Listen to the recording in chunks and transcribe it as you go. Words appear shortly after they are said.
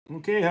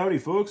Okay, howdy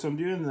folks. I'm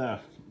doing the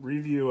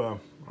review,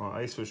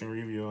 ice fishing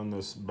review on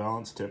this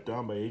balance tip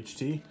down by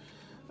HT.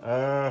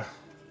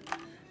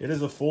 It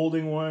is a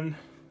folding one.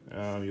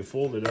 You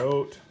fold it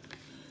out,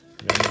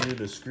 undo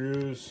the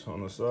screws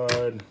on the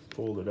side,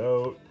 fold it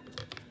out,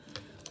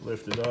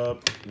 lift it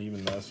up, and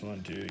even this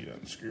one too, you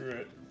unscrew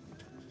it.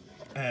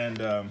 And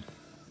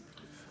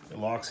it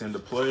locks into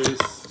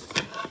place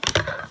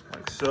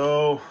like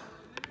so,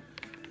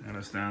 and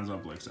it stands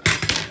up like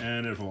that,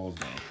 and it falls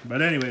down.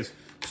 But anyways,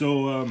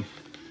 so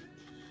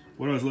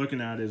what I was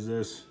looking at is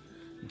this.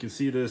 You can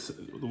see this,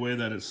 the way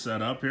that it's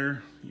set up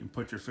here. You can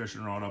put your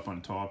fishing rod up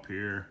on top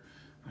here,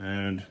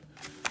 and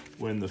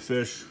when the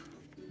fish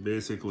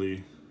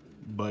basically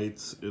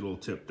bites, it'll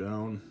tip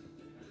down.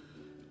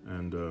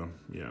 And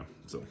yeah,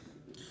 so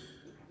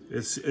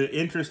it's an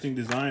interesting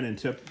design, and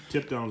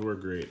tip downs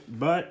work great.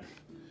 But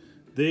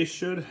they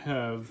should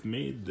have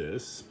made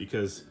this,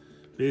 because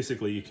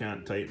basically you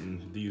can't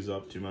tighten these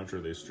up too much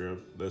or they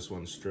strip. This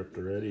one's stripped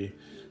already.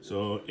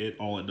 So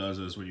all it does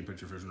is when you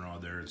put your fishing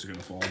rod there, it's gonna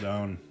fall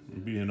down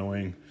and be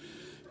annoying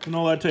and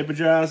all that type of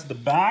jazz. The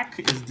back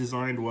is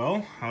designed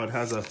well. How it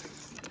has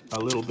a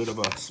little bit of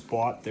a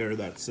spot there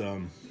that's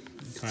kind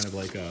of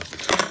like a,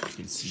 you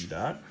can see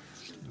that.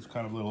 There's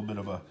kind of a little bit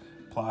of a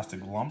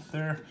plastic lump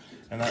there,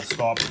 and that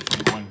stops it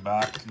from going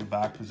back to the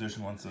back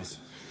position once this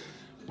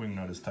wing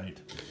nut is tight.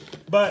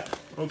 But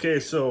okay,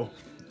 so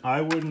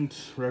I wouldn't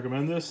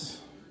recommend this,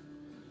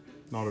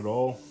 not at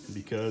all,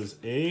 because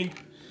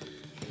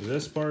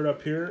this part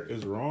up here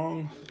is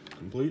wrong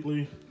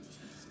completely.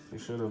 They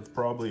should have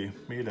probably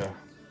made a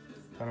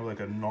kind of like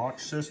a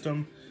notch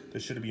system.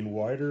 This should have been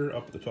wider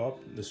up at the top.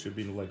 This should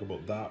be like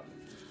about that.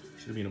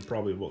 Should have been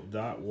probably about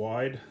that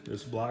wide,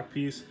 this black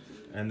piece,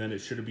 and then it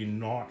should have been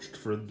notched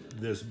for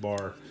this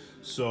bar.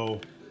 So,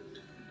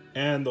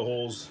 and the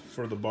holes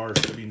for the bar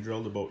should have been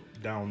drilled about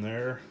down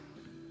there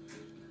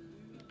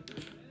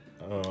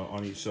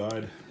on each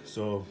side.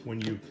 So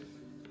when you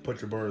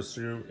put your bars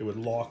through, it would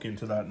lock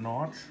into that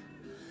notch.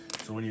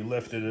 So when you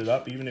lifted it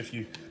up, even if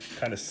you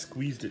kind of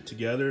squeezed it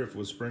together, if it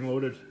was spring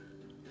loaded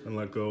and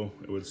let go,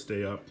 it would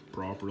stay up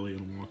properly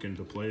and lock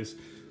into place.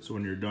 So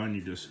when you're done,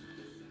 you just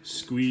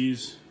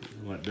squeeze,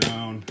 let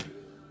down,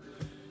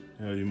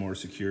 and it'll be more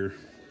secure.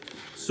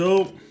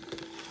 So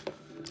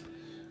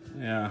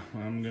yeah,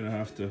 I'm gonna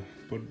have to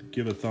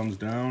give a thumbs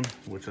down,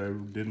 which I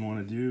didn't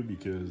want to do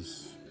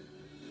because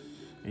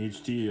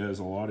HT has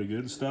a lot of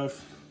good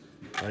stuff.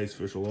 I ice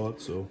fish a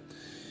lot, so.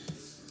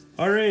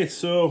 All right,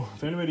 so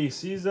if anybody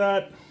sees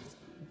that,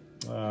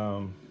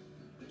 have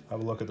a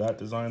look at that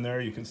design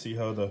there. You can see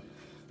how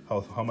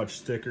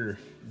much thicker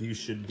these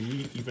should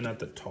be, even at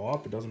the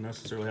top. It doesn't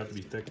necessarily have to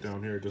be thick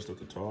down here, just at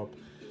the top.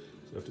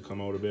 So they have to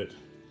come out a bit,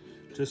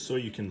 just so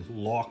you can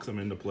lock them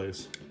into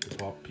place. The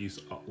top piece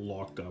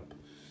locked up.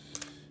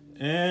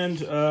 And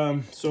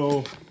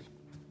so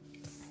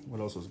what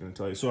else I was going to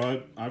tell you?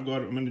 So I'm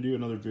going to do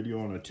another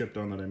video on a tip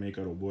down that I make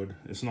out of wood.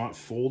 It's not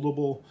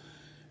foldable,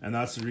 and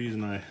that's the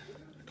reason I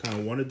kind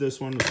of wanted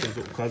this one,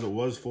 because it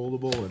was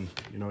foldable, and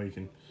you know, you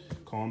can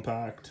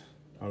compact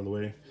out of the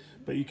way,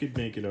 but you could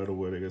make it out of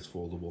wood, I guess,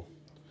 foldable.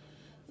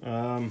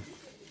 I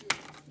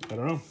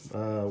don't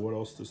know what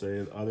else to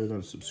say other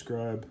than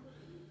subscribe,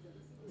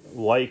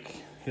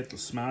 like,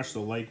 smash the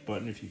like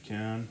button if you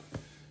can,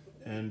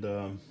 and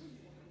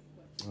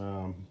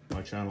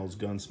my channel is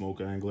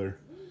Gunsmoke Angler,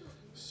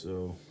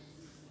 so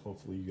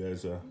hopefully you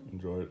guys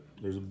enjoy it.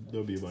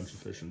 There'll be a bunch of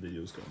fishing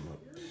videos coming up.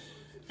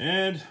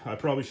 And I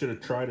probably should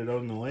have tried it out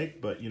in the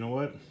lake, but you know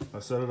what? I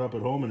set it up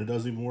at home and it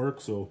doesn't even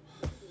work, so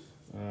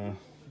I'm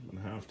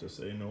gonna have to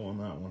say no on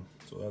that one.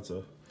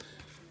 So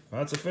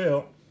that's a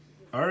fail.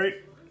 All right,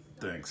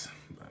 thanks.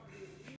 Bye.